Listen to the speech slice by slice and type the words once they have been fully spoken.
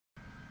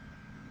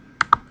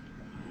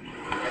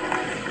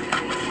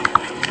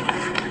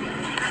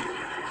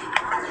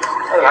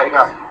how you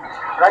doing?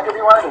 Can I give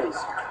you one of these?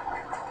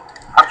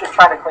 I'm just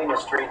trying to clean the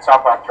streets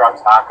up on drugs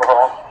and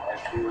alcohol.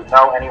 If you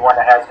know anyone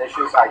that has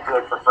issues, I do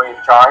it for free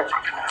of charge.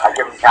 I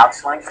give them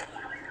counseling.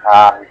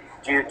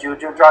 Do you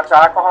do drugs and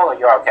alcohol, or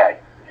you're okay?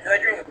 I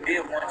drink a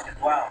beer once in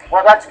a while.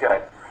 Well, that's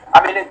good.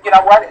 I mean, you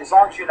know what? As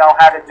long as you know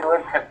how to do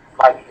it,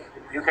 like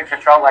you can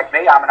control. Like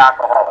me, I'm an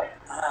alcoholic.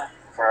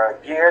 For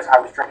years, I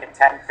was drinking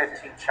 10,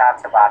 15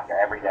 shots of vodka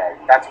every day.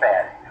 That's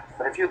bad.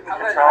 But if you can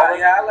control it...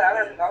 Yeah,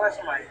 I'll let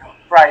somebody know.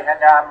 Right, and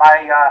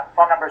my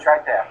phone number is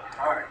right there.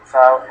 All right.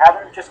 So have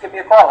them just give me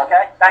a call,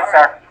 okay? Thanks,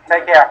 sir.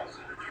 Take care.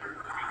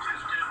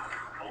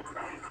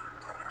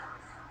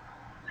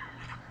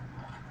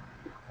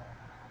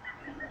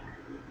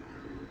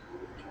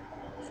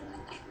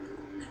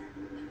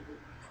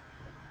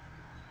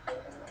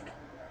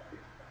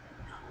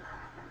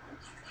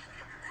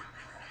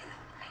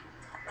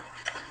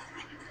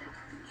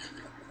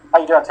 How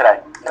you doing today?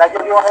 Can I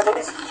give you one of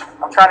these?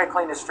 I'm trying to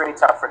clean the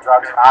streets up for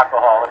drugs and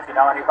alcohol. If you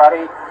know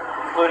anybody,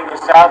 including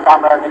yourself,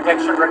 I'm an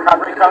addiction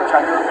recovery coach. I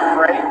do it for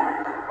free.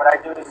 What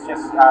I do is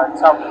just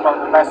tell people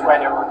the best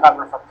way to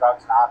recover from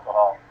drugs and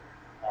alcohol.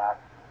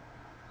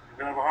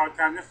 You're going to have a hard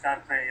time this time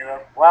cleaning it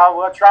up. Well,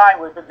 we're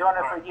trying. We've been doing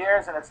it for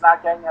years, and it's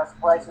not getting us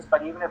places.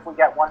 But even if we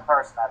get one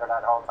person out of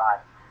that whole time,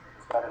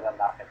 it's better than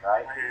nothing,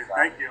 right? So,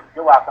 thank you.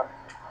 You're welcome.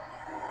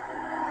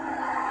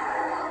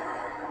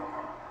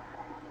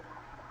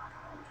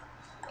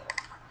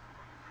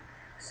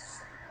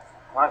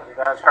 Well, you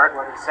guys heard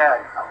what he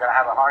said. I'm going to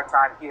have a hard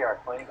time here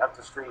cleaning up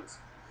the streets.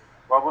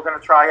 Well, we're going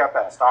to try our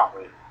best, aren't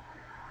we?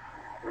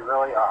 We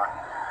really are.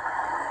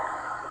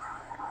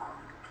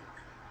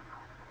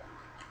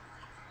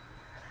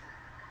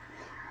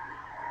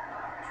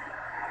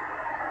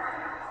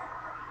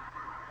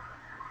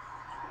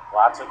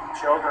 Lots of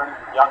children,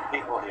 young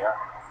people here.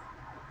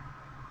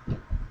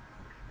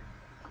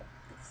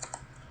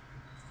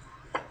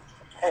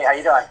 Hey, how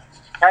you doing?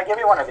 Can I give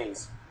you one of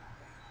these?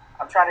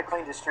 I'm trying to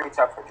clean the streets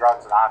up for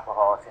drugs and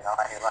alcohol, if you know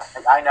anyone.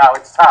 I know,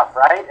 it's tough,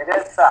 right? It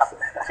is tough.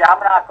 See,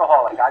 I'm an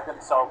alcoholic. I've been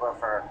sober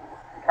for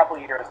a couple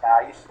of years now.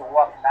 I used to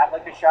walk from that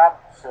liquor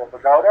shop to a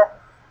pagoda,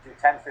 do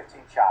 10,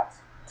 15 shots.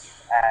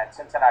 And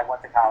since then, I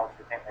went to college,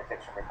 became an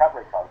addiction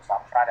recovery coach. So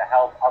I'm trying to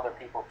help other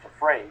people for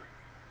free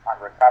on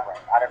recovering.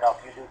 I don't know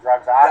if you do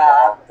drugs or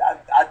alcohol.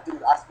 I do.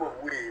 I smoke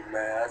weed,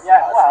 man. I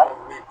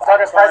smoke weed,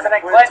 so does President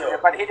Clinton,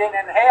 but he didn't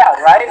inhale,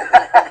 right?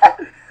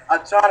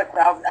 I'm trying to.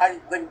 I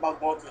think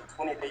about going to a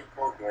 20-day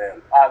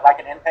program. Like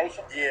an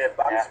inpatient? Yeah,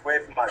 but I'm just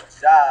waiting for my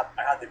job.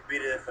 I have to be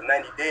there for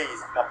 90 days,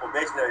 my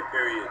probationary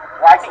period.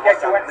 Well, I can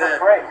get you in for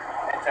free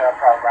into a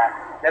program.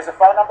 There's a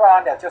phone number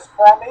on there. Just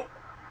call me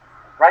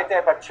right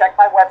there, but check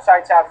my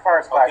websites out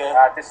first. Okay.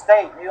 But the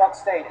state, New York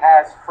State,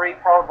 has free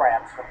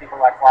programs for people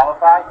that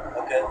qualify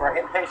for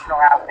inpatient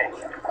or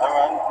outpatient. All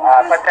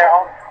right. But they're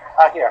all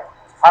here.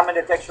 I'm an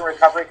addiction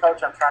recovery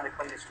coach. I'm trying to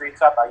clean the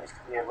streets up. I used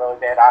to be a really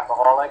bad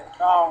alcoholic.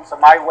 So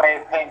my way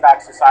of paying back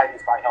society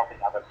is by helping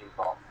other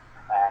people.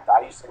 And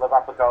I used to live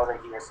on Pagoda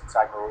here since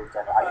I moved.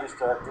 And I used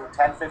to do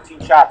 10,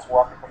 15 shots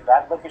walking from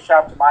that liquor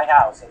shop to my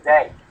house a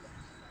day.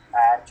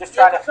 And just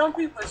trying to... Some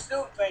people are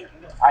still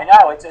drinking. I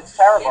know, it's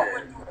terrible. They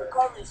went through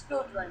recovery,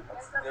 still drinking.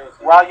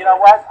 Well, you know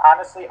what?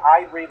 Honestly,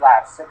 I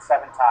relapsed 6,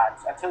 7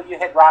 times until you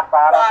hit rock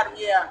bottom.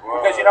 Yeah.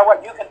 Because you know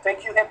what? You can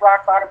think you hit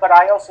rock bottom, but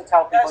I also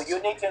tell people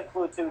you need to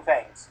include 2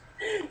 things.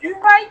 You're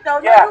right, though.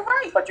 Yeah, you're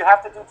right. But you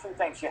have to do 2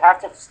 things. You have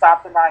to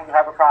stop denying you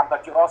have a problem,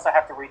 but you also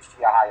have to reach to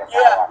your higher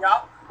power.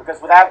 Yeah.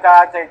 Because without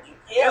God,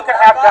 you can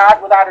have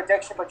God without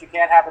addiction, but you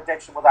can't have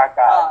addiction without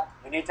God.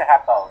 You need to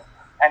have both.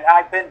 And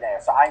I've been there,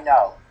 so I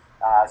know.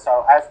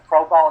 So as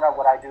pro bono,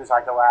 what I do is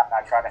I go out and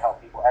I try to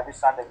help people every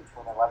Sunday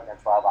between 11 and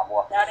 12. I'm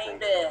walking the street.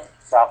 That ain't bad.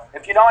 So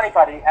if you know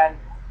anybody and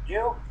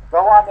you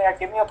go on there,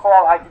 give me a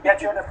call. I can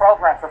get you in the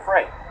program for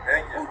free.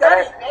 Thank you.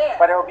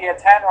 But it will be a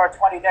 10 or a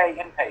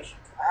 20-day inpatient.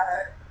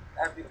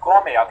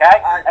 Call me, okay?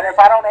 And if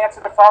I don't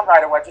answer the phone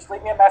right away, just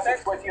leave me a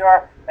message with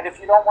your... And if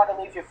you don't want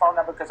to leave your phone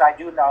number, because I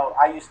do know,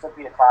 I used to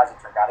be a closet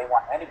drinker. I didn't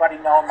want anybody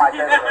knowing my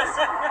business.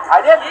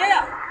 I didn't.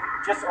 Yeah.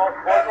 Just all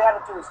you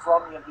have to do is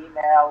throw me an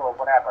email or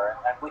whatever,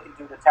 and we can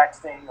do the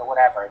texting or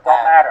whatever. It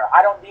don't matter.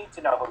 I don't need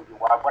to know who you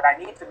are. What I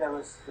need to do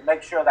is to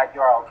make sure that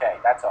you're okay.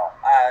 That's all.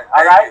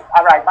 All right?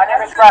 All right. My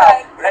name is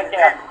Ralf. Take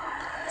care.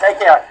 Take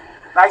care.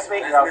 Nice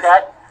meeting you,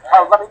 okay?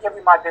 Oh, let me give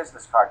you my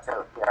business card,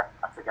 too. Here.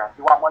 I forgot.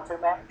 You want one, too,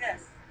 man?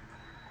 Yes.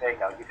 There you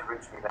go. You can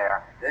reach me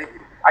there. Thank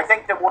you. I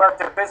think the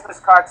business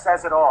card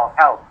says it all.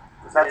 Help.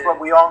 Because that's what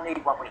we all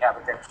need when we have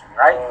addiction,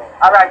 right?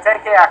 All right,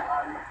 take care.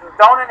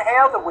 Don't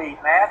inhale the weed,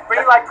 man. Be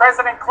like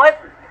President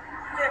Clinton.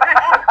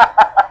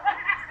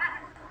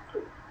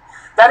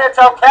 Then it's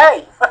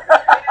okay.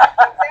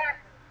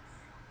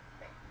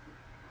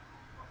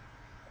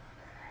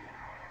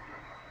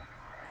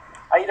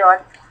 How you doing?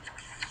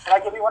 Can I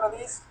give you one of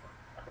these?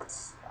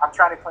 I'm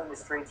trying to clean the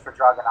streets for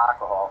drug and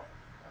alcohol.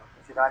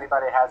 If you know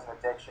anybody who has an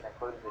addiction,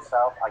 including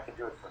yourself, I can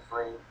do it for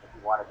free. If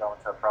you want to go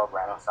into a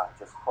program or something,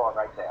 just call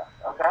right there.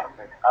 Okay?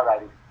 All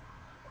righty.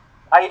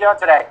 How you doing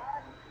today?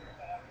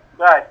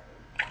 Good.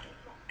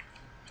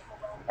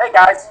 Hey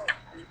guys.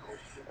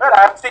 Good.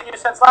 I haven't seen you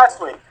since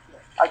last week.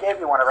 I gave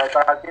you one already,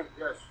 but I'll give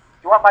you. Yes.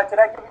 You want my? Did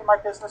I give you my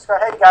business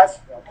card? Hey guys,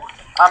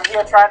 I'm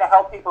here trying to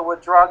help people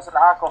with drugs and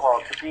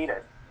alcohol to beat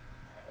it.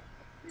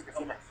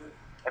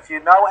 If you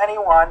know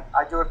anyone,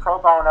 I do it pro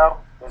bono.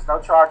 There's no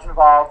charge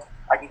involved.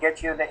 I can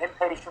get you into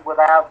inpatient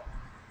without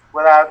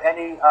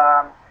any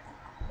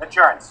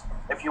insurance.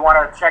 If you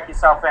want to check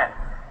yourself in,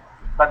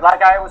 but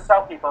like I always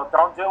tell people,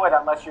 don't do it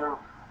unless you're,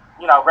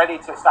 ready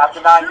to stop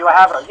denying you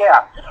have it.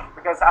 Yeah,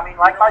 because I mean,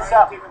 like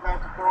myself. Anything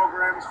about the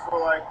programs for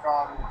like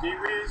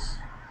DVs?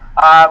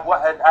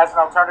 What, as an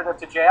alternative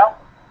to jail?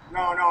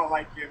 No,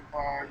 like if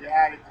you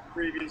added the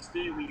previous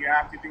DV, you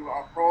have to do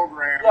a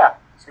program. Yeah.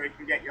 So you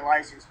can get your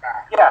license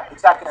back. Yeah,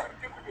 exactly.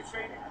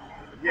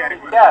 Yeah,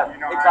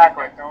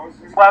 exactly.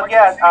 Well,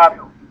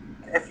 yeah.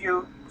 If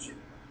you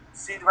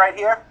see right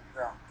here,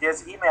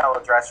 there's email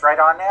address right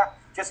on there.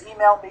 Just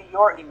email me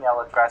your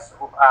email address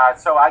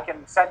so I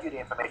can send you the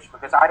information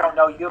because I don't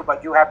know you,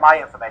 but you have my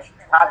information.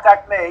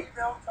 Contact me.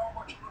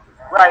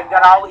 Right, then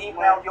I'll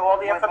email you all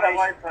the information.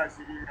 My wife has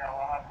the email.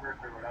 I'll have her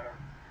do it. I don't.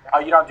 Oh,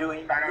 you don't do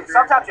email?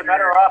 Sometimes you're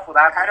better off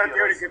without I don't do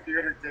computers. the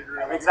computer thing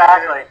really.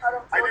 Exactly.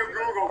 I do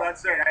Google,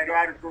 that's it. I know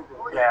how to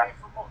Google. Yeah.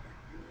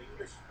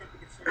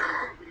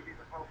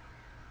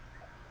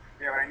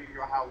 Yeah, but I need to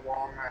know how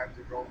long I have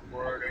to go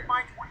for it.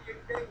 Mine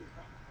 28 days.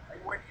 I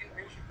went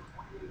inpatient for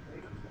 28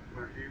 days.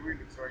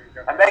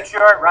 And make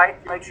sure, right?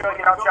 Make sure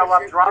you don't show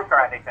up drunk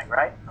or anything,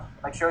 right?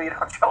 Make sure you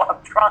don't show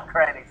up drunk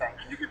or anything.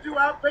 You can do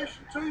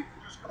outpatient too. You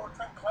can just go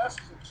attend classes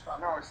and stuff.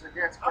 No, it's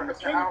I'm the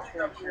king of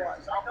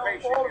DWIs. I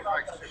know all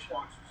about that shit.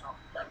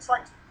 That's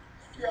like,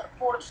 if you had a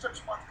 4 to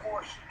 6 month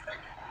course,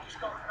 you just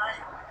go at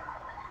night,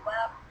 and you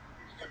lab,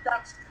 you get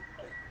that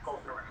certificate. Go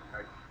during the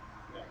night.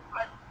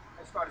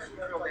 I I started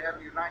CPO, they had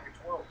me 9 to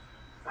 12.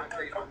 5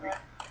 days a week.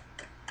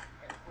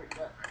 I quit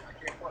that. I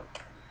can't work.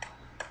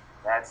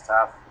 That's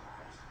tough.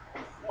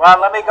 Well,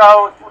 let me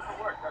go.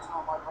 That's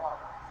not my problem.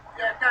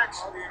 Yeah,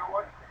 thanks. Oh, you know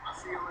what? I'll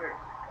see you later.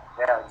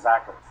 Yeah,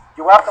 exactly.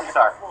 You're welcome, I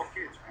sir. have 4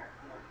 kids, man.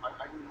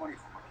 I need money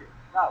for my kids.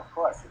 No, of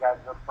course. You got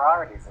your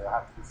priorities that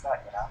have to be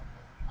set, you know?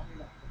 I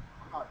mean,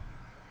 I'm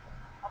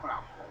an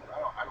alcoholic.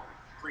 I don't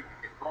drink and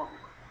get drunk.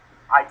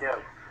 I do.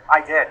 I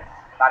did.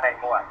 Not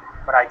anymore,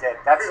 but I did.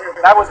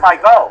 That was my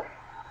goal.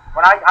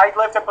 When I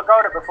lived in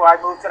Pagoda before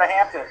I moved to the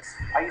Hamptons,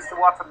 I used to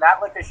walk from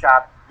that liquor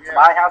shop to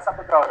my house in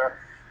Pagoda,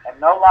 and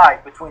no lie,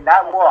 between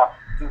that walk,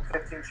 do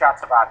 15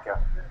 shots of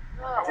vodka.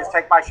 Just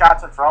take my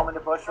shots and throw them in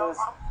the bushes,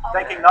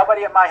 thinking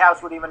nobody in my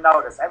house would even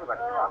notice. Everybody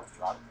knew I was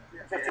drunk.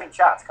 15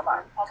 shots, come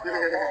on. I'm an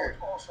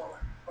alcoholic also,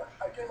 but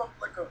I gave up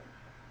liquor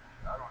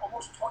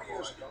almost 20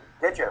 years ago.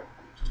 Did you?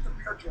 Just a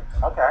beer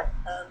drinker. Okay.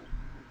 And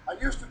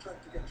I used to drink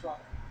to get drunk.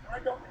 I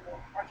don't anymore.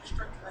 I just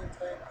drink to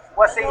maintain.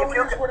 Well, see, I know if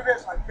you it is what it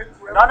is. I've been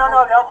through No.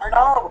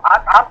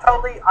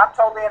 everything. I'm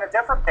totally in a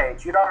different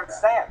page. You don't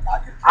understand.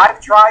 I've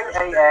tried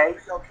AA.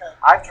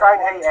 I've tried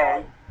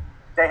AA.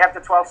 They have the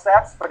 12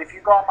 steps, but if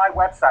you go on my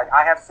website,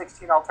 I have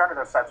 16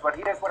 alternative steps. But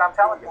here's what I'm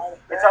telling you.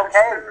 It's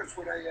okay.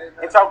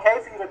 It's okay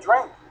for you to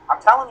drink.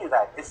 I'm telling you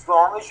that. As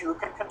long as you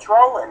can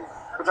control it.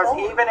 Because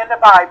even in the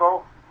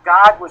Bible,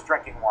 God was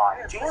drinking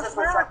wine. Jesus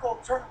was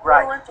drinking.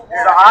 Right. So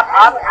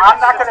I'm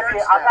not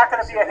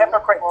going to be a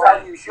hypocrite and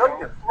tell you you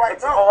shouldn't.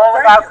 It's all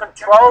about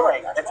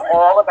controlling. It's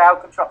all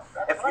about control.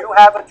 If you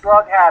have a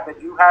drug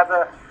habit, you have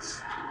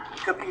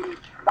could be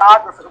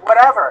pornography,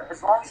 whatever.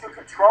 As long as you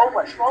control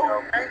what you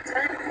do.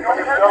 But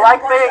if you're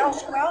like me,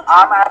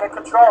 I'm out of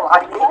control.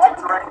 I need to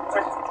drink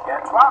to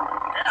get drunk.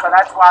 So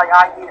that's why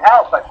I need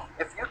help. But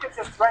if you can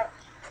just drink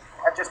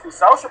and just be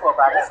sociable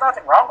about it, there's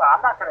nothing wrong with it.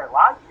 I'm not going to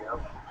lie to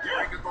you.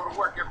 I can go to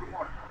work every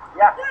morning.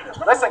 Yeah.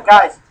 Listen,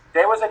 guys,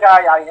 there was a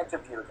guy I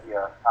interviewed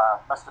here,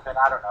 must have been,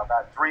 I don't know,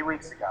 about 3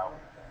 weeks ago.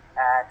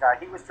 And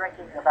he was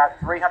drinking about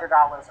 $300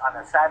 on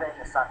a Saturday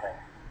and a Sunday.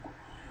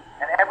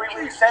 And every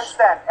week since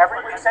then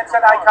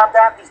I come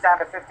down, he's down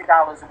to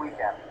 $50 a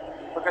weekend.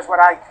 Because what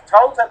I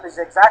told him is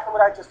exactly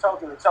what I just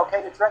told you. It's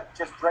okay to drink,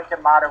 just drink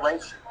in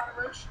moderation.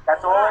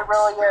 That's all it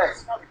really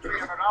is. $300,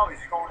 you're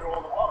going to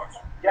all the bars.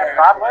 Yeah,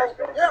 probably.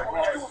 Yeah, well,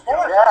 let's do a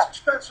bar. Yeah. It's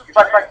expensive.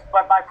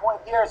 But my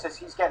point here is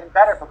he's getting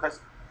better because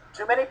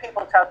too many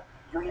people tell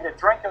you either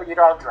drink or you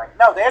don't drink.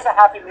 No, there's a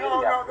happy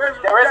medium.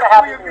 There is a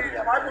happy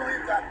medium. I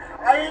believe that.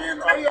 I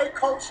am AA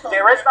coach stuff.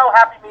 There is no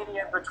happy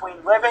medium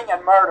between living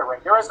and murdering.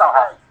 There is no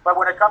happy. But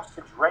when it comes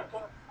to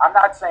drinking, I'm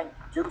not saying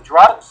do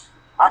drugs.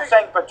 I'm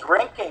saying, but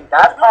drinking,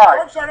 that part.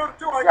 Drugs I don't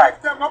do. I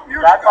give them up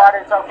years that ago.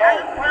 part is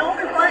okay. My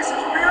only vice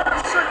is beer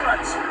and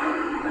cigarettes.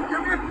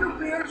 Give me a few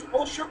beers,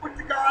 bullshit with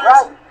the guys,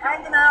 Right.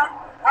 hanging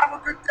out, have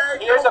a good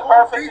day. Here's a go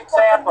home, perfect be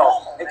fucking example.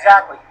 normal, man.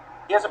 Exactly.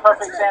 Here's a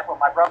perfect That's it. example.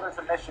 My brother's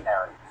a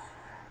missionary.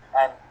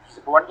 And he's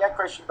a born-again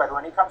Christian, but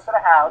when he comes to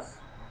the house,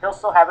 he'll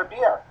still have a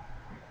beer.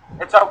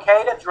 It's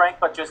okay to drink,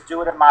 but just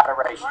do it in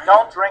moderation. Right.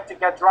 Don't drink to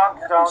get drunk.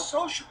 Yeah, Don't. be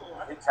sociable.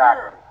 Have a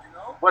Exactly. beer, you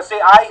know? Well, see,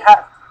 I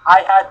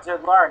had to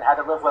learn how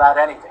to live without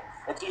anything.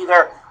 It's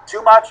either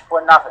too much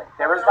or nothing.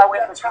 There is no in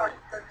That's how between.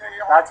 they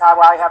are. That's how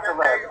I have to Then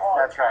live. they are.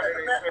 That's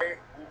right.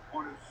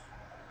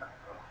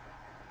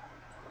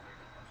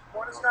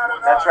 One It's not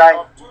enough. That's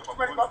right. Too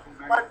many.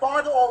 My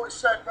father always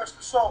said, "Best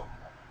of soul,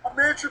 a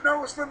man should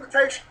know his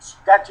limitations."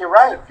 That's you're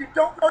right. If you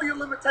don't know your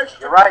limitations,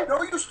 You're right. you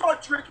know you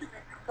start drinking,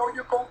 and you know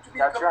you're going to be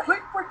That's a complete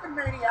freaking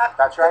maniac.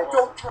 That's right. Then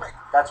don't drink.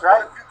 That's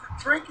right. But if you can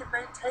drink and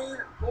maintain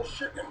and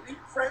bullshit and meet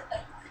friends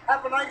and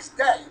have a nice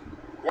day,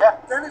 Yeah.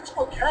 then it's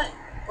okay.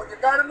 But you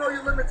got to know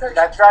your limitations.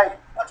 That's right.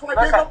 That's why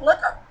I gave up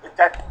liquor.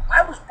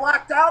 I was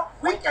blacked out.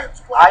 Weekends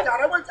blacked out.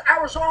 I went to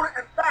Arizona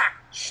and back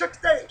 6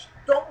 days.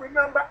 Don't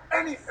remember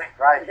anything.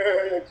 Right.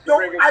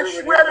 I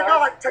swear to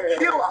God,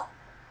 tequila.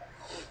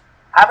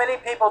 How many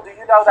people do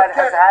you know that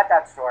has had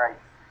that story?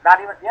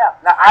 Not even, yeah.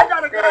 Now, I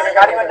got a guy.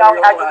 Not even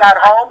knowing how you got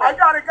home. I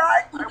got a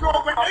guy who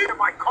drove an in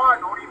my car,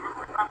 don't even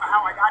remember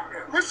how I got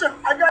there. Listen,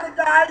 I got a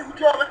guy who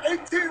drove an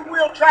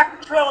 18-wheel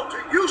tractor trailer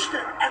to Houston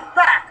and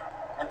back.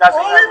 And doesn't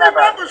All he remember.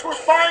 remembers was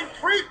buying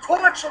 3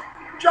 quarts of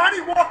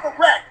Johnny Walker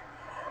Red.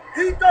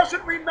 He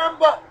doesn't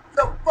remember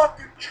the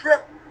fucking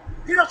trip.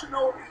 He doesn't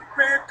know if he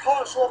ran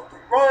cars off the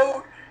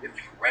road, if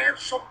he ran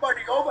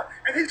somebody over,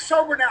 and he's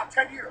sober now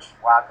 10 years.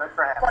 Wow, good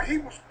for him. But he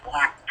was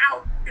blacked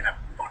out in a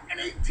fucking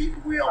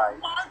 18-wheel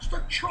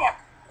monster truck.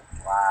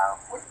 Wow.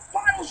 With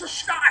bottles of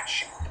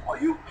scotch. Are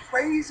you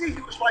crazy?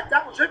 He was like,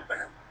 that was it for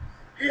him.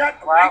 He had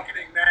an Wow.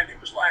 awakening, man. He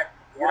was like,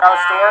 wow. You know,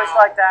 stories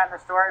like that and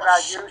the story about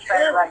That's you scary.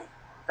 saying, like,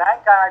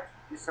 thank God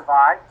you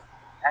survived,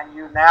 and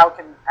you now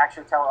can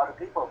actually tell other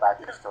people about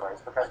these stories.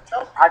 Because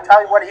I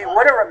tell you what he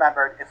would have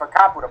remembered if a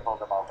cop would have pulled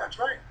him over. That's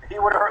right. He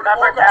would have Woke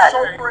remembered up that.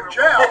 sober in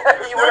jail.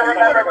 He would have Then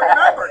remembered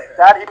that. remembered.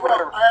 That he would Look,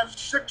 have. I have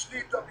 6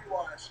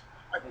 DWIs.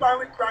 I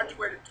finally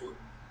graduated to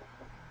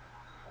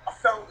a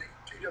felony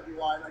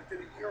DWI, and I did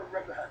a year in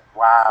Riverhead.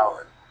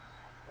 Wow.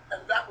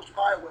 And that was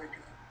my awakening.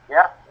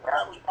 Yeah.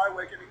 That was my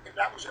awakening, and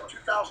that was in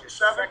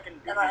 2007.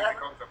 And I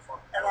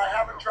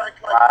haven't drank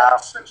like Wow.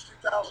 that since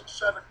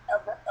 2007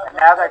 ever. And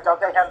now that don't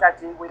they have that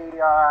Dewey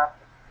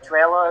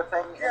trailer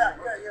thing? Yeah.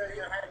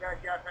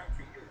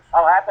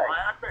 Oh, have they?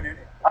 I've been in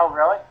it. Oh,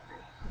 really?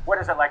 What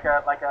is it, like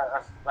a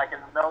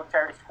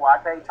military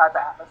squad bay type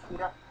of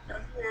atmosphere?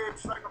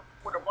 It's like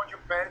with a bunch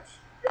of beds.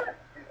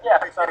 Yeah,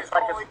 so it's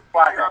like a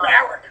squad bay.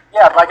 Barrack.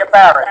 Yeah, like a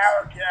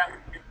barracks. Yeah.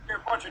 They're a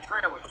bunch of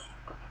trailers.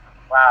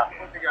 Wow.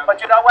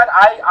 But you know what?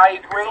 I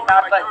agree. There's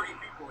Not only like 30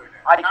 people in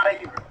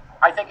it.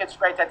 I think it's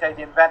great that they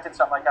invented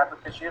something like that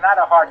because you're not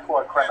a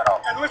hardcore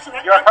criminal. And listen,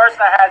 You're a person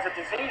that has a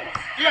disease.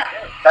 Yeah.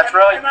 That's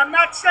really. And I'm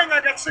not saying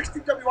I got 60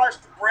 WIs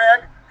to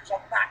brag because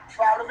I'm not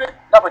proud of it.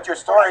 No, but your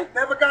But story. I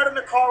never got in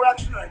a car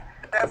accident.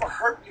 I never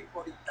hurt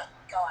anybody. Thank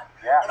God.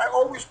 Yeah. And I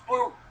always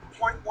blew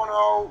 .10,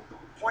 .12,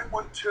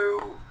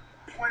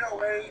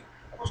 .08.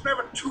 I was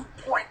never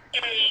 2.8.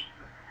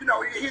 You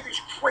know, you hear these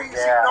crazy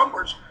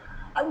numbers.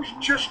 I was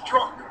just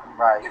drunk.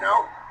 Right. You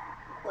know?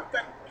 But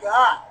thank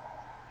God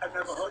I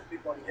never hurt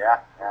anybody. Yeah.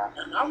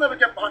 And I'll never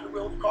get behind the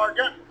wheel of a car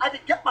again. I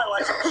could get my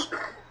license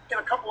in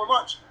a couple of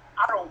months.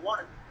 I don't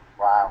want it.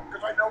 Wow.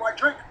 Because I know I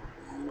drink.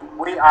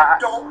 I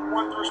Don't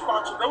want the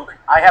responsibility.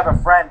 I have a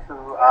friend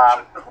who.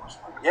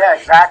 Yeah,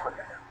 exactly.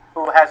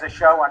 Who has a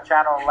show on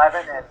Channel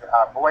 11 in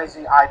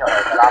Boise, Idaho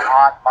that I'm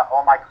on.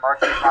 All my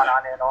commercials run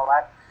on it and all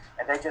that.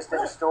 And they just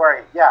did a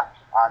story,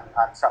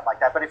 on something like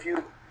that. But if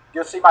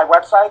you'll see my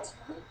websites.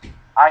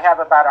 I have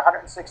about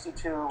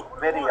 162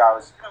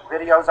 videos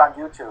on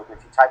YouTube.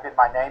 If you type in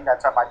my name,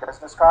 that's on my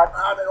business card.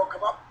 They don't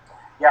come up.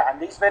 Yeah, and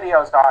these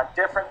videos are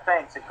different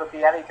things. It could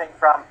be anything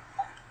from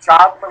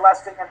child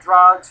molesting and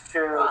drugs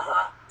to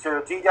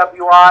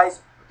DWIs.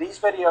 These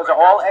videos are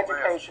all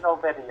educational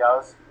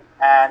videos,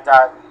 and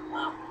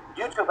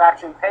YouTube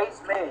actually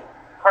pays me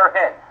per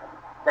hit.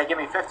 They give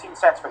me 15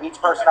 cents for each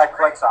person that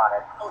clicks on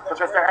it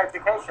because they're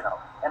educational.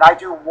 And I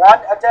do one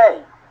a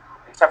day,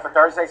 except for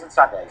Thursdays and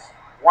Sundays.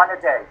 One a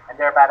day, and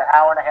they're about an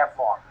hour and a half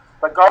long.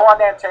 But go on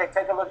there and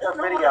take a look at those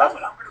videos.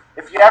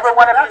 If you ever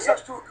want to be,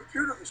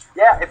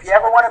 if you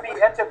ever want to be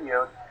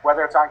interviewed,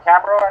 whether it's on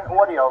camera or on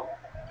audio,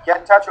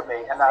 get in touch with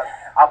me, and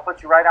I'll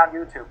put you right on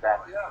YouTube. Then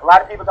a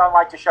lot of people don't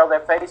like to show their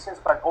faces,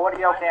 but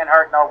audio can't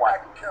hurt no one.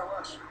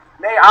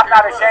 Me, I'm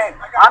not ashamed.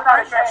 I'm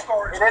not ashamed.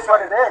 It is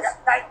what it is.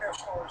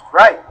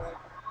 Right.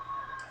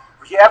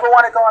 If you ever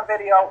want to go on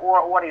video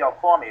or audio,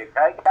 call me,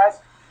 okay, guys?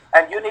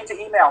 And you need to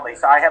email me,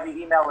 so I have your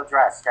email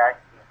address, okay?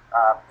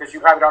 Because you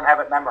probably don't have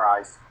it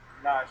memorized.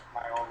 No, it's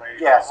my old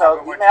lady. Yeah,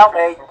 so email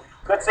me.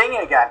 Good seeing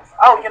you again.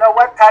 Oh, you know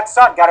what? Pat's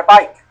son got a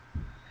bike.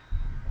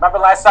 Remember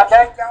last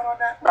Sunday?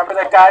 Remember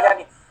that guy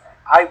that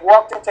I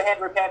walked into Hand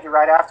Pantry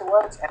right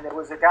afterwards, and there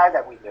was a guy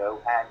that we knew,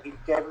 and he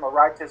gave him a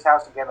ride to his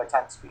house and gave him a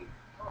 10-speed,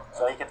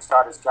 so he can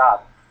start his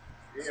job.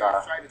 Yeah, So, I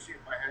tried to see if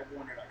I had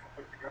one that I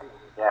could put together.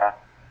 yeah,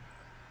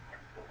 I can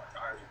put my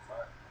tires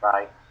inside.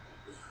 right.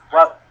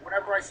 Well,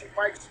 Whenever I see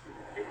bikes,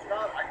 people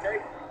out, I take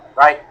them.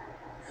 right.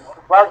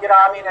 Well, you know,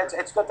 I mean,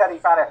 it's good that he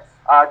found it.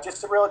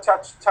 Just to really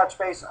touch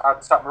base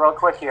on something real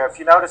quick here. If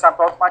you notice on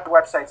both my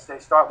websites, they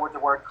start with the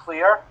word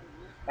clear.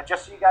 And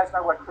just so you guys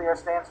know what clear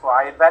stands for,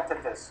 I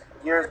invented this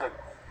years ago.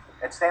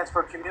 It stands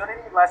for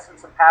Community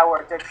Lessons Empower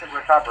Addiction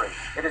Recovery.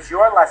 It is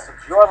your lessons,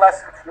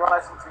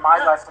 and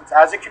my lessons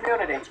as a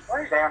community.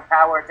 They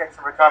empower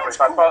addiction recovery.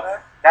 That's cool, man.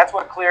 That's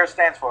what CLEAR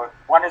stands for.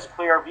 One is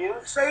Clear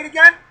Views. Say it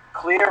again.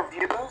 Clear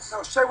Views.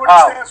 No, say what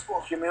it stands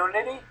for.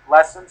 Community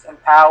Lessons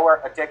Empower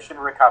Addiction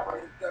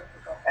Recovery.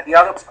 And the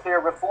other is Clear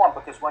Reform,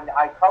 because when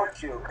I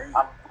coach you,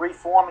 I'm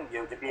reforming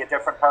you to be a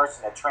different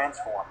person, to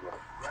transform you.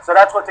 So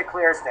that's what the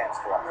CLEAR stands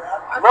for.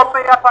 Look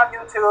me up on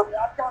YouTube.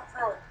 Yeah, I've gone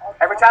through it.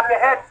 Every time you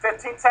hit,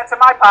 15 cents in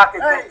my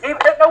pocket. Hey.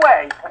 Keep hitting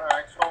away.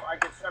 Alright, so I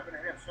get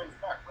 7.5 cents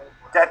back, right?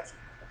 That's,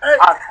 Hey.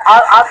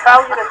 I'll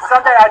tell you that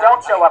Sunday I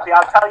don't show up here.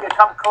 I'll tell you to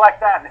come collect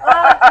then.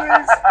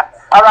 Please.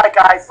 All right,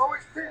 guys.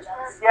 Always peace,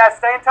 man. Yeah,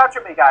 stay in touch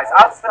with me, guys.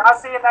 I'll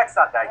see you next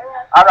Sunday.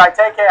 All right,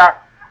 take care.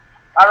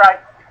 All right.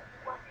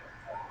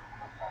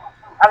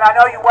 And I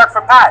know you work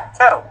for Pat,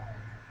 too.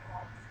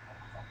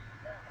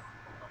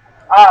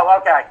 Oh,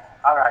 okay.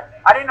 All right.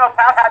 I didn't know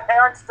Pat had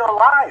parents still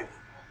alive.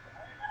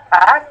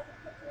 Pat?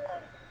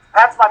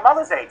 Pat's my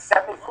mother's age,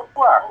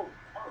 74.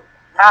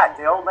 Pat,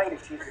 the old lady,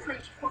 she's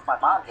my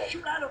mom's age.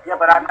 Yeah,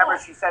 but I remember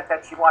she said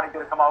that she wanted you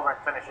to come over and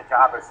finish a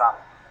job or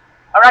something.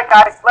 All right,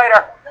 guys,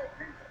 later.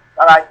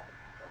 All right.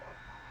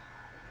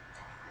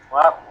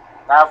 Well,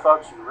 now,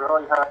 folks, you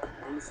really heard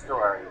the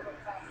story.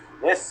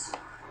 This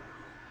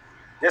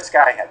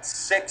guy had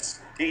 6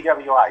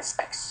 DWIs,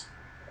 6.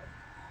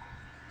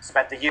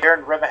 Spent a year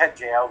in Riverhead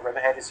Jail.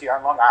 Riverhead is here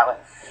on Long Island.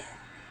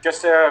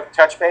 Just to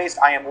touch base,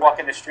 I am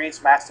walking the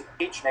streets, Mastic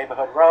Beach,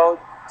 Neighborhood Road.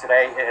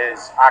 Today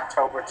is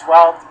October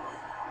 12th.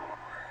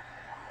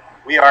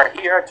 We are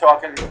here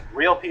talking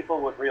real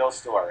people with real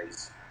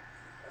stories.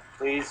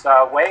 Please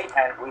wait,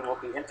 and we will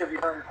be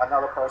interviewing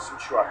another person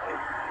shortly.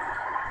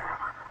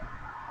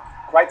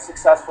 Quite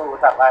successful with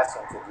that last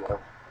interview.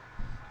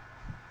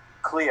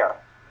 CLEAR.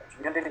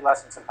 Community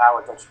Lessons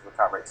Empower Addiction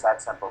Recovery. It's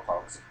that simple,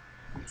 folks.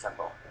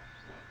 Simple.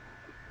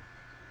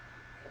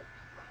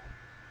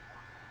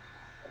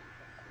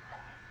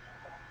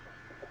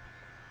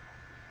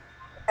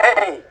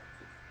 Hey,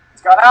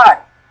 what's going on?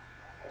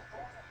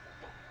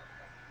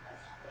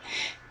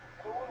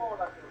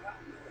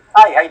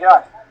 Hi, how you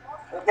doing?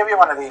 I'll give you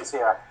one of these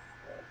here.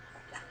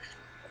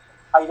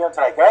 How you doing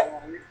today? Good?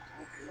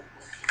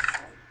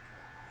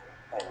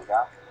 There you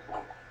go.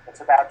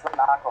 It's about drug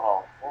and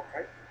alcohol.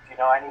 Okay. If you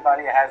know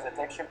anybody that has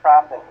addiction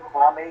problem, they can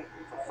call me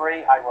for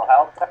free. I will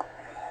help them.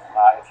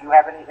 If you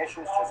have any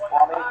issues, just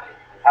call me.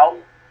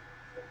 Help.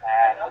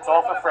 And it's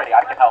all for free.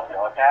 I can help you,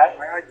 okay?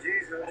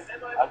 Jesus.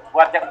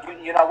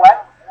 You know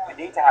what? You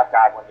need to have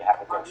God when you have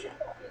addiction.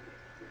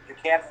 You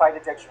can't fight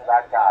addiction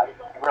without God.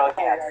 You really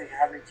can't.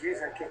 Having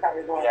Jesus can't have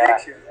no Yeah.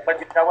 addiction. But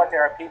you know what?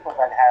 There are people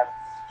that have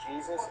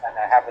Jesus and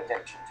that have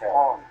addiction too.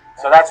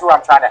 So that's who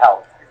I'm trying to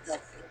help.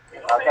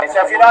 Okay,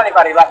 so if you know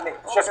anybody, let me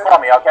just call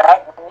me,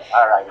 okay?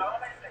 All right.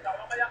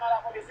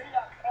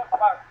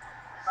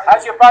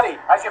 How's your buddy?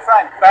 How's your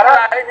friend? Better?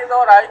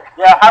 All right.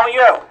 Yeah, how are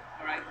you?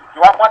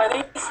 You want one of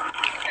these?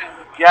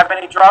 Do you have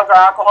any drug or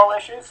alcohol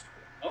issues?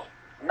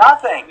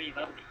 Nothing.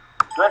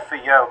 Good for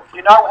you. If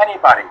you know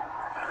anybody,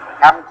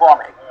 have them call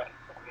me.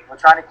 We're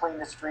trying to clean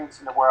the streets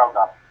and the world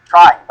up.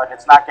 Trying, but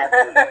it's not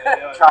getting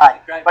trying.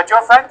 But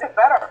your friend did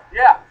better.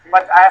 Yeah.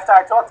 But after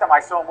I talked to him,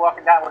 I saw him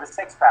walking down with a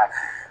 6-pack.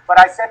 But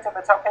I said to him,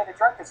 it's okay to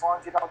drink as long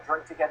as you don't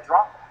drink to get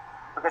drunk.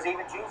 Because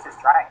even Jesus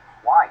drank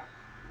wine.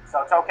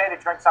 So it's okay to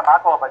drink some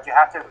alcohol, but you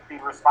have to be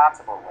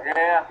responsible with it.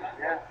 Yeah.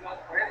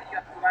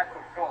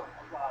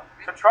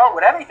 Control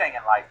with anything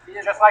in life,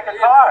 just like a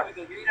car.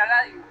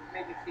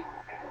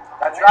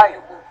 That's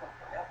right.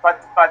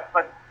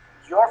 But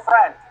your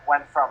friend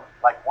went from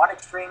like one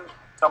extreme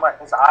to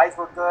his eyes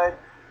were good,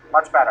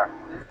 much better.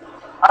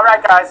 All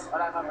right, guys.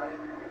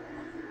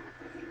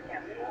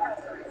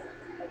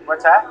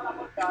 What's that?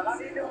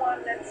 See the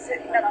one that's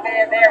sitting up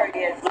there he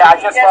is. Yeah,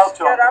 I just spoke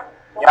to him.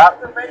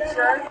 Yep.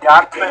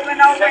 Yeah, He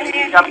went over to 60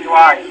 Anthony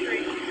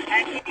WI.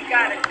 and he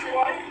got a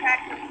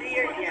 12-pack of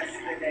beer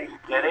yesterday.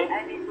 Did he?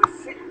 And he was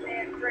sitting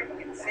there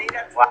drinking. See,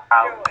 that's Wow. what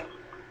we're doing.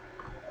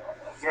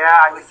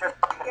 Yeah, I was just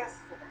Yesterday.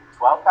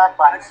 12-pack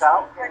by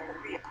himself. 12-pack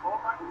of beer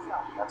all by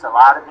himself. That's a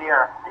lot of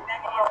beer. And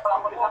then he has to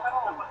walk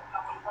home.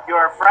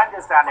 Your friend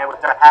is down there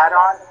with the hat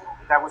on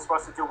that was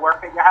supposed to do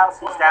work at your house.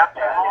 He's down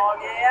there. Oh,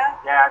 yeah?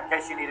 Yeah, in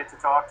case you needed to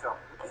talk to him.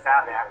 He's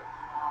down there.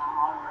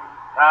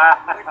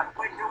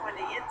 We're doing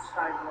the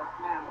inside work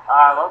now.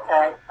 Oh,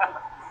 okay.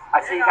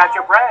 I see you got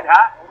your bread,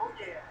 huh? Oh,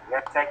 yeah. You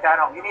have to take that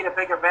home. You need a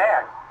bigger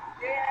bag.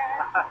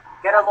 Yeah.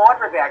 Get a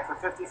laundry bag for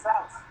 50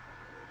 cents.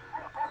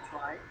 That's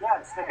right. Yeah,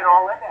 and stick it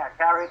all in there.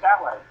 Carry it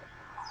that way.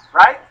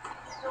 Right?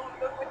 You doing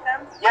good with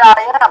them? Yeah,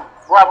 I am.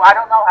 Well, I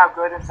don't know how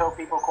good until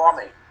people call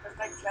me. Because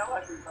they tell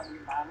everybody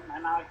about them.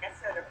 And like I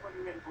said, they're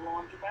putting in the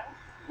laundromat.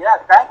 Yeah,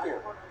 thank you.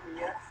 Put them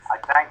here. I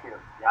thank you.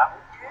 Yeah.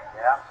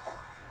 Yeah.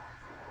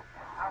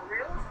 Our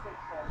real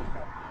estate folks.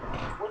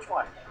 Which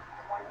one? The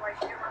one right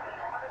here on the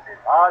corner.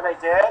 There's Oh, they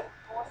did?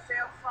 for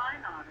sale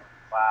sign on it.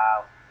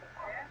 Wow.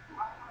 Yeah.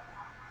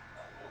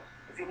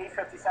 If you need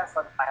 50 cents,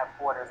 let me have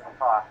quarters in the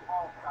car.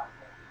 Oh, God.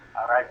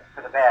 All right,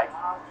 for the bag.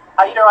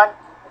 How you doing?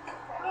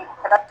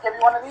 Can I give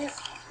you one of these?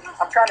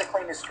 I'm trying to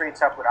clean the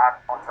streets up with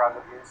alcohol and drug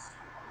abuse.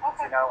 If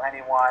you know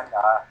anyone,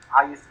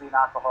 I used to be an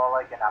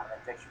alcoholic and I'm an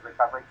addiction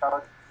recovery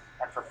coach.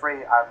 And for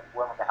free, I'm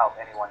willing to help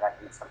anyone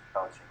that needs some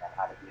coaching on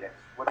how to beat it.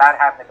 Without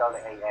having to go to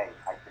AA,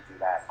 I could do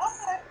that.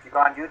 Okay. If you go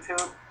on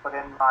YouTube, put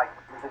in my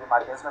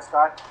business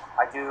card.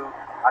 I do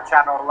on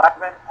channel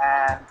 11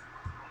 and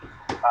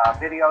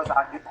videos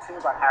on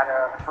YouTube on how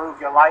to improve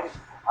your life.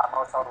 I'm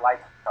also a life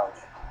coach.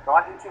 Go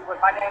on YouTube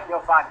with my name, you'll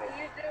find me. Do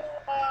you do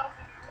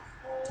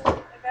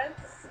school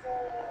events?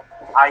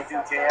 I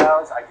do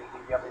jails, I do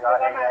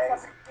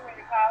DWIAs.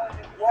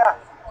 Yeah.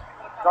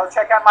 Go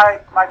check out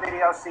my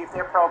videos, see if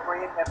they're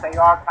appropriate, and if they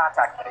are,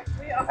 contact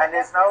me. And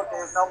there's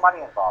no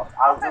money involved.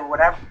 I'll do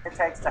whatever it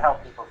takes to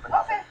help people for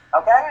nothing.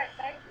 Okay? All right,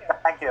 thank you.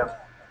 Thank you.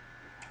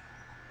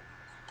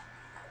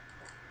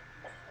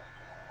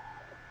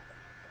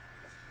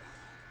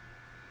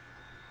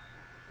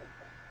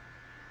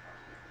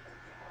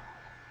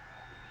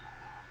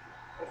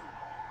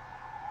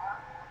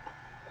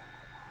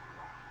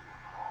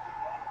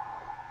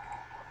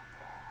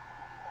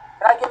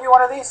 Can I give you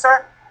one of these,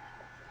 sir?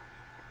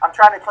 I'm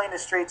trying to clean the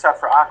streets up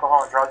for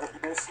alcohol and drug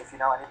abuse. If you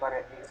know anybody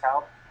that needs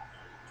help,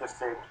 just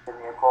to give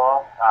me a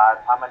call.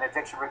 I'm an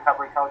addiction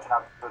recovery coach and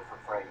I'll do it for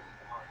free.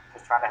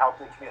 Just trying to help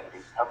the community.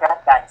 Okay?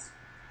 Thanks.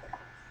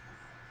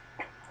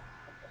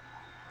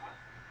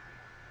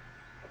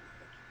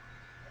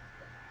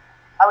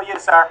 How are you,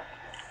 sir?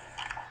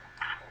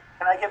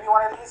 Can I give you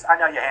one of these? I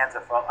know your hands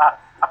are full.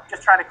 I'm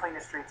just trying to clean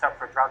the streets up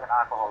for drug and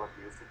alcohol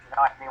abuse. If you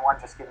know anyone,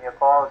 just give me a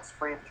call. It's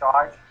free of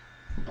charge.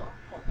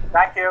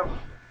 Thank you.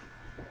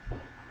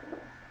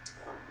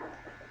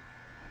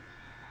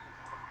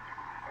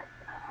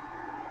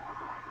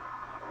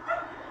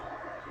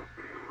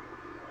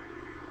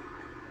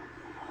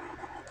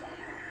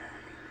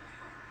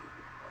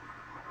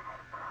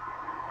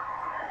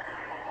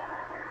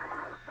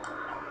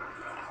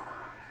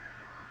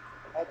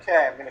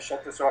 Okay, I'm going to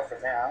shut this off for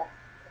now.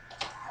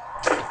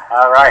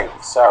 All right,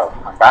 so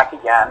I'm back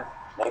again.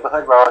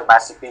 Neighborhood Road,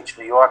 Massac Beach,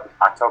 New York,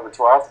 October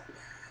 12th.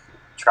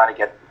 Trying to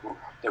get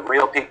the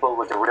real people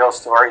with the real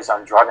stories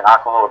on drug and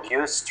alcohol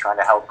abuse, trying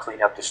to help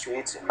clean up the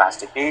streets in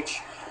Massac Beach.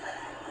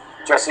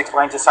 Just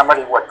explain to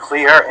somebody what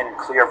CLEAR and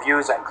CLEAR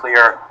Views and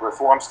CLEAR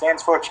Reform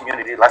stands for,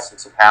 Community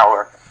Lessons of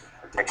Power,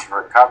 Addiction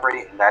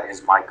Recovery, and that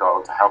is my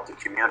goal, to help the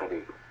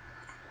community.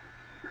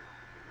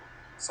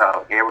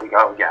 So here we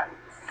go again.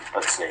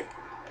 Let's see.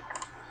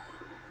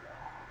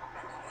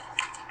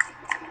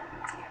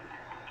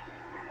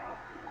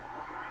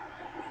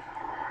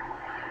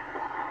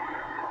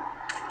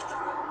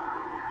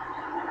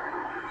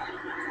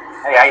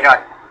 Hey, how you doing?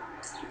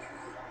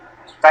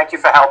 Thank you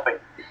for helping.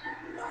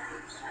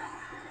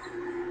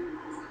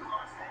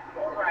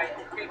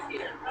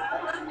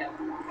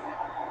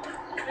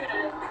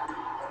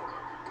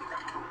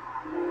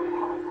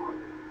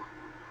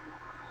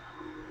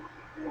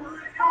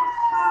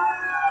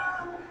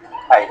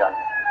 How you doing?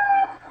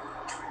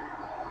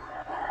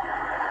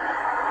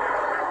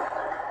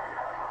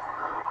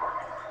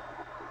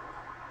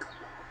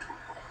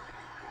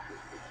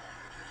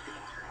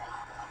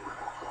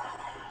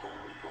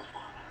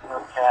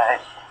 Okay.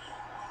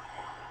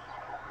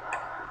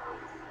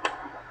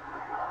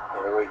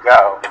 Here we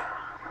go.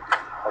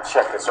 Let's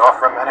shut this off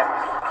for a minute.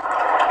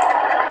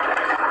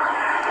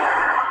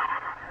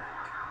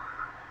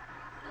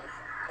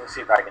 Let's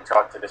see if I can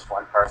talk to this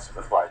one person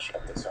before I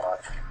shut this off.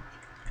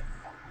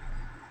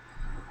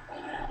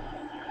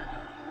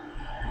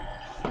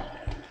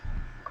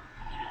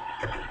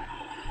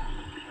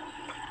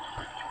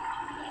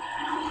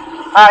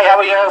 Hi, how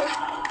are you?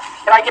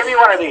 Can I give you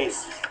one of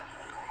these?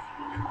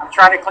 I'm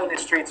trying to clean the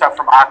streets up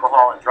from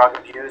alcohol and drug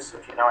abuse.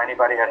 If you know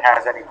anybody that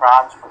has any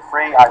problems, for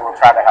free, I will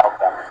try to help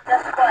them.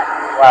 Guess what?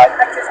 What?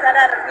 I just got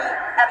out of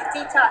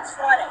detox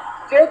Friday.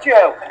 Did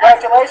you?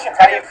 Congratulations.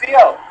 How do you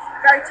feel?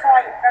 Very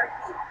tired, very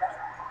weak.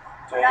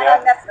 Do Not you?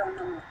 on methadone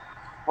no more.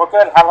 Well,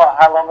 good.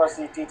 How long was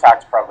the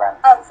detox program?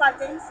 Oh, 5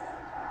 days.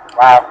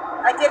 Wow.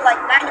 I did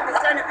like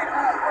 90% of it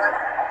home, but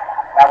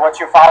Now, what's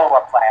your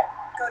follow-up plan?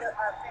 go to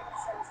family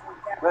centers like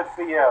that. Good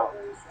for you.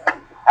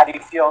 How do you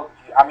feel?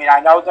 I mean, I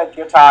know that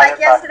you're tired, Like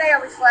yesterday I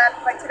was flat,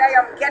 but today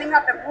I'm getting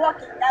up and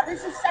walking. Now this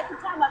is the second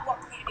time I've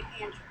walked in the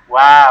pantry.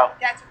 Wow.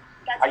 That's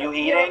Are you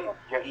eating? beautiful.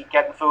 You're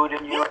getting food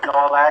in you and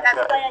all that? That's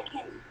Good. why I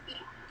can eat.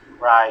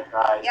 Right,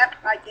 right. Yep,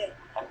 I did.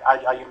 And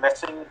are you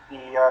missing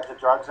the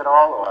drugs at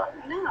all, or?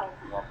 No.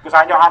 Because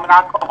I know I'm an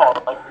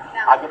alcoholic.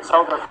 I've been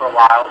sober for a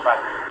while, but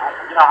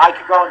I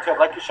could go into a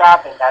liquor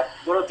shop and that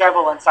little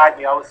devil inside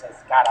me always says,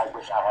 "God, I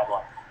wish I had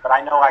one." But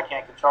I know I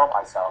can't control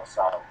myself,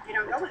 so. You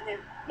don't go in there.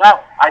 No,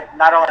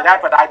 not only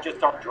that, but I just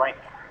don't drink.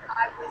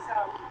 I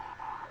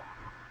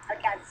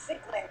got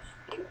sick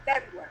in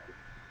February,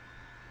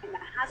 and the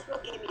hospital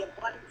gave me a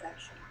blood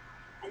infection,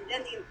 and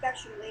then the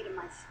infection laid in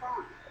my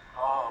spine.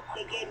 Oh.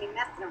 They gave me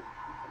methadone.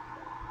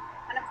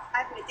 And I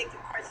have an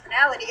addictive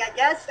personality, I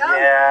guess. So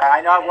Yeah,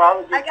 I know.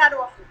 Well, I got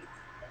off of it.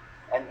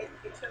 And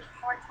It took a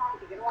hard time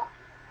to get off.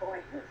 Boy,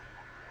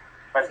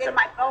 but it's in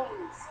my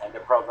bones. and the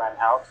program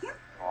helps. Yeah.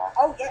 Yeah.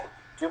 Oh yeah.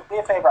 do me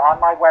a favor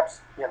on my website.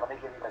 Yeah, let me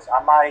give you this.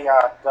 On my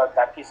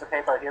that piece of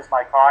paper, here's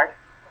my card.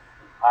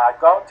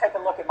 Go and take a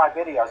look at my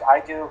videos.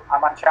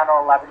 I'm on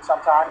channel 11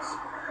 sometimes.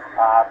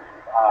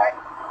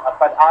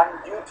 But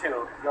on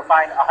YouTube, you'll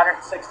find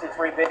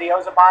 163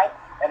 videos of mine,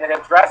 and it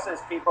addresses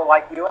people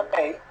like you and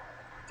me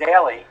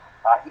daily.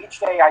 Each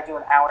day I do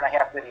an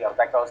hour-and-a-half video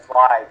that goes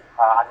live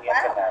on the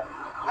internet.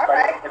 All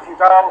right. If you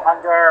go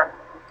under,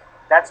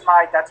 that's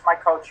my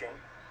coaching.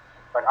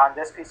 But on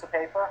this piece of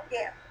paper,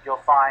 Yeah. you'll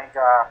find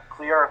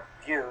clear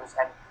views.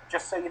 And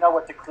just so you know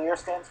what the CLEAR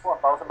stands for,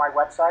 both of my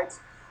websites,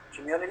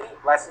 Community,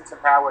 Lessons,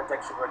 Empower,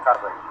 Addiction,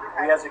 Recovery.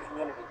 We as a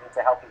community need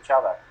to help each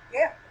other.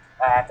 Yeah.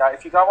 And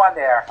if you go on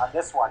there, on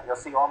this one, you'll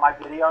see all my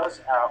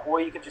videos,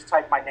 or you can just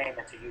type my name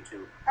into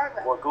YouTube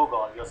or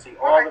Google, and you'll see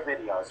all the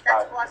videos.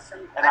 That's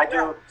awesome. And I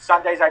do,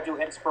 Sundays I do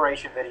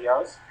inspiration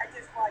videos. I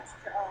just watched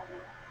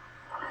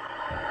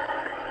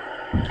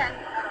Ken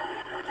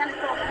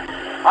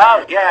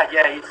Oh, yeah.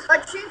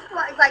 But she's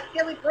like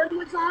Billy Burton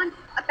was on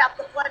about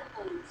the blood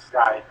wounds.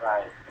 Right.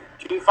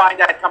 Do you find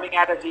that coming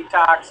out of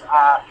detox,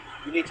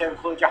 you need to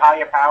include your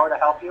higher power to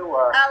help you?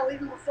 Or? Oh,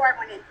 even before I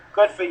went in.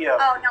 Good for you.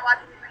 Oh, no, I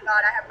believe in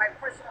God. I have my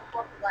personal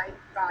book of life,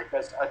 God.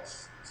 Because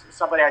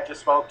somebody I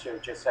just spoke to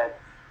just said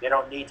they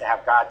don't need to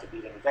have God to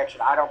beat an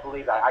addiction. I don't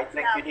believe that. I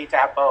think you need to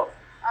have both.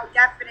 Oh,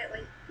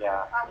 definitely.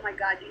 Yeah. Oh, my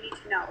God, you need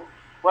to know.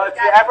 Well, if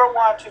you ever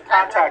want to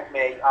contact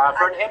me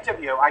for an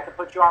interview, I can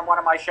put you on one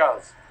of my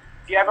shows.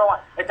 If you ever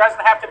want, it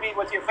doesn't have to be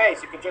with your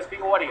face. It can just be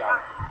audio.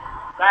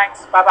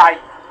 Thanks. Bye-bye.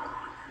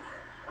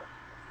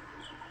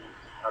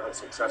 Another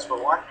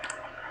successful one.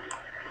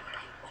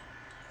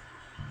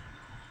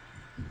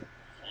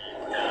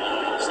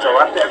 Still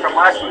up there from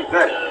last week.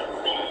 Good.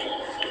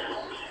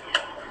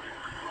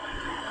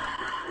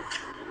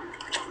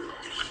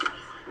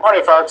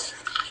 Morning, folks.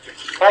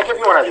 Can I give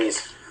you one of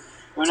these?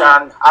 It's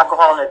on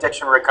alcohol and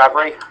addiction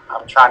recovery.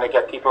 I'm trying to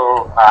get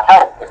people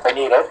help if they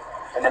need it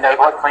in the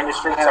neighborhood, clean the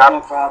streets up.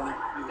 No problem.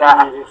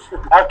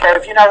 Okay,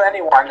 if you know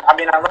anyone, I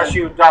mean, unless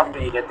you don't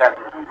need it, then.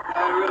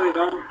 I really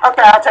don't.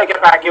 Okay, I'll take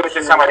it back. Give it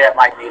to somebody that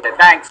might need it.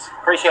 Thanks.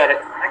 Appreciate it.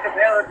 I could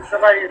mail it to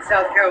somebody in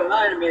South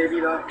Carolina,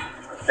 maybe, though.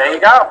 There you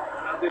go.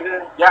 I'll do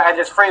that. Yeah, and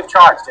it's free of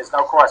charge. There's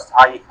no cost.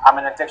 I'm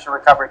an addiction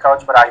recovery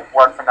coach, but I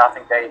work for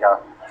nothing. There you go.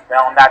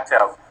 Mail them that too.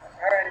 All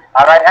right.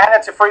 All right, and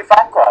it's a free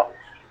phone call.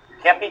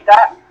 Can't beat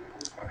that.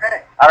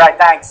 Okay. All right,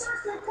 thanks.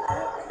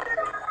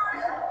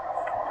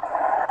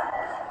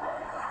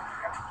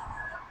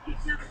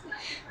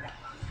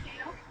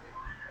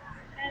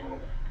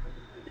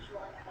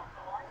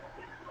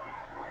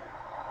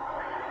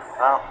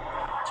 Well,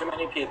 too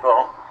many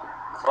people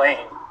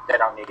claim they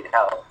don't need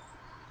help.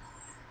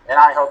 And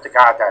I hope to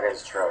God that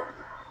is true.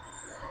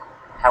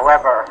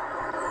 However,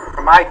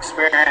 from my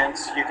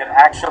experience, you can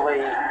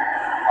actually,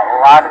 a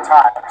lot of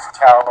times,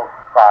 tell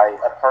by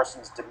a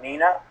person's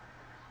demeanor,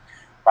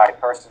 by a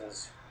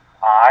person's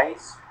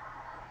eyes,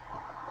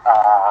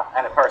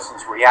 and a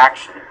person's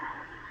reaction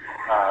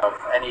of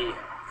any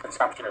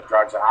consumption of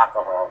drugs or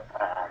alcohol.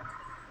 And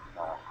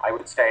I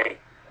would say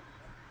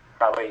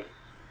probably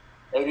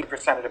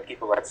 80% of the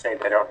people that say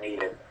they don't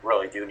need it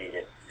really do need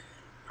it.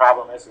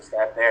 Problem is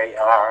that they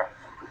are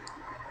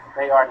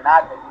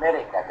not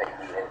admitting that they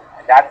need it,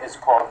 and that is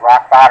called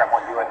rock bottom.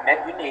 When you admit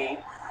you need,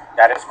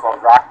 that is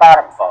called rock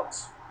bottom,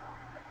 folks.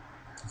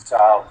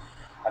 So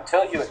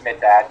until you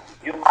admit that,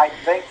 you might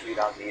think you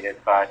don't need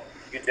it, but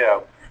you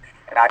do.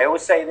 And I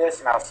always say this,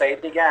 and I'll say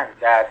it again,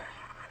 that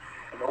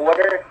in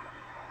order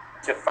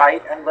to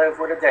fight and live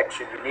with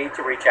addiction, you need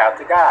to reach out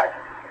to God.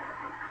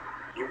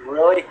 You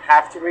really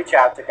have to reach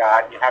out to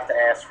God. You have to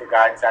ask for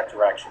guidance that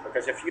direction.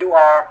 Because if you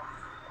are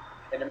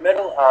in the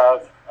middle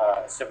of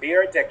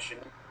severe addiction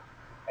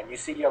and you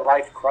see your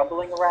life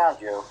crumbling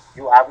around you,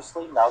 you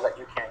obviously know that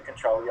you can't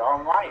control your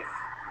own life.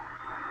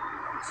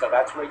 So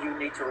that's where you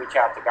need to reach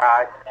out to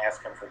God and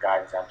ask Him for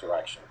guidance and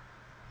direction.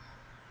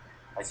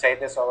 I say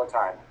this all the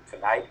time.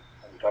 Tonight,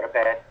 when you go to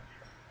bed,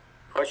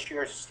 push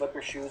your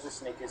slipper, shoes, or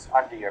sneakers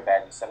under your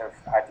bed instead of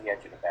at the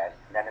edge of the bed.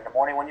 And then in the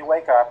morning when you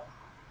wake up,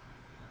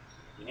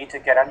 you need to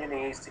get on your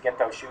knees to get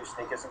those shoes,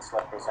 sneakers, and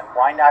slippers. And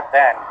why not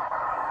then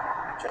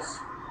just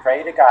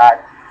pray to God,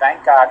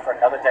 thank God for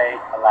another day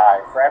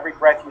alive. For every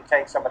breath you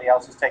take, somebody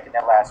else is taking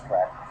their last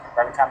breath.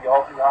 For every time you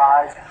open your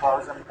eyes and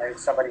close them, maybe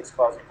somebody's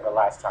closing for the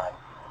last time.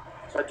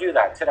 So do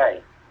that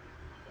today.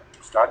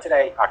 Start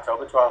today,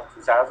 October 12th,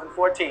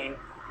 2014.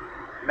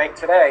 Make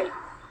today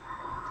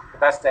the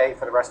best day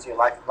for the rest of your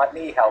life. Let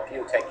me help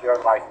you take your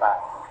life back.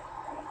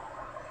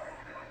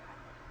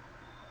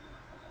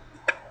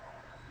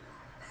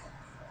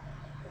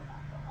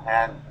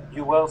 And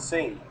you will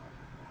see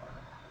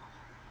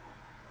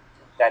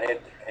that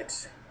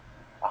it's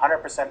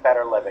 100%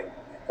 better living.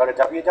 Go to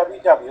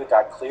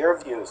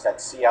www.clearviews,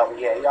 that's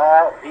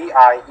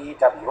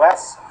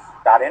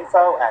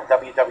CLEARVIEWS.info, and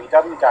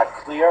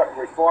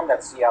www.clearreform,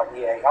 that's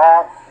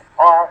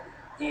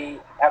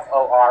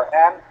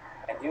CLEARREFORM,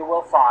 and you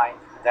will find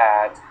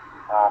that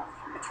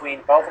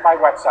between both of my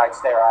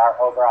websites there are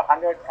over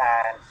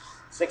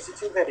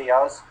 162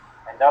 videos,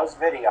 And those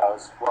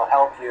videos will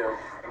help you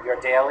in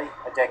your daily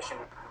addiction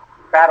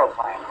battle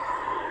plan.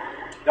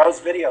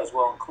 Those videos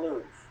will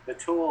include the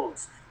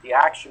tools, the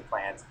action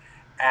plans,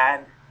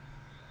 and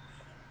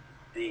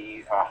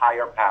the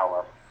higher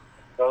power.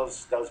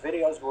 Those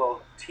videos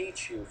will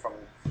teach you from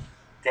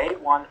day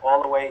one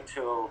all the way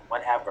to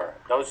whenever.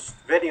 Those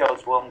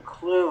videos will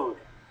include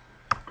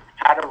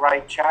how to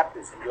write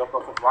chapters in your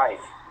book of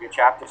life. Your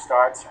chapter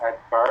starts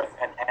at birth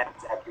and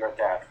ends at your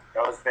death.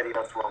 Those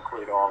videos will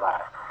include all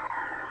that.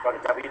 Go to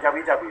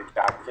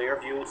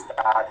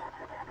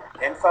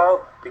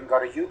www.clearviews.info. You can go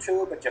to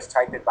YouTube and just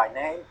type in my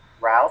name,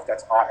 Ralf,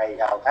 that's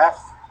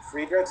R-A-L-F,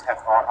 Friedrichs,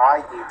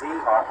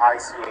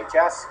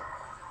 F-R-I-D-D-R-I-C-H-S.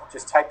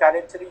 Just type that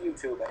into the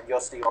YouTube and you'll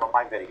see all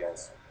my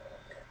videos.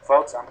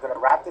 Folks, I'm going to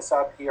wrap this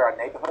up here on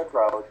Neighborhood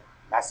Road,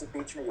 Massac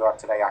Beach, New York,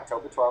 today,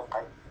 October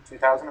 12th,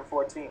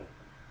 2014.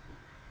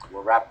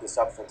 We'll wrap this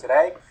up for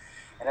today.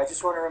 And I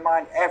just want to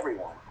remind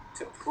everyone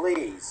to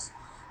please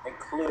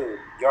include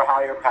your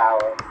higher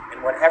power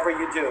in whatever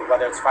you do,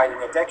 whether it's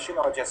fighting addiction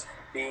or just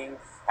being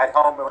at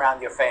home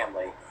around your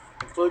family.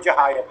 Include your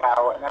higher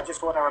power. And I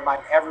just want to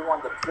remind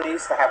everyone to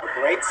please to have a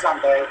great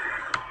Sunday.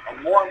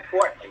 And more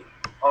importantly,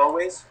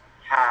 always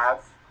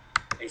have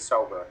a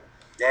sober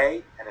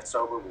day and a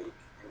sober week.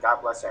 And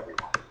God bless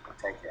everyone.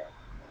 Take care.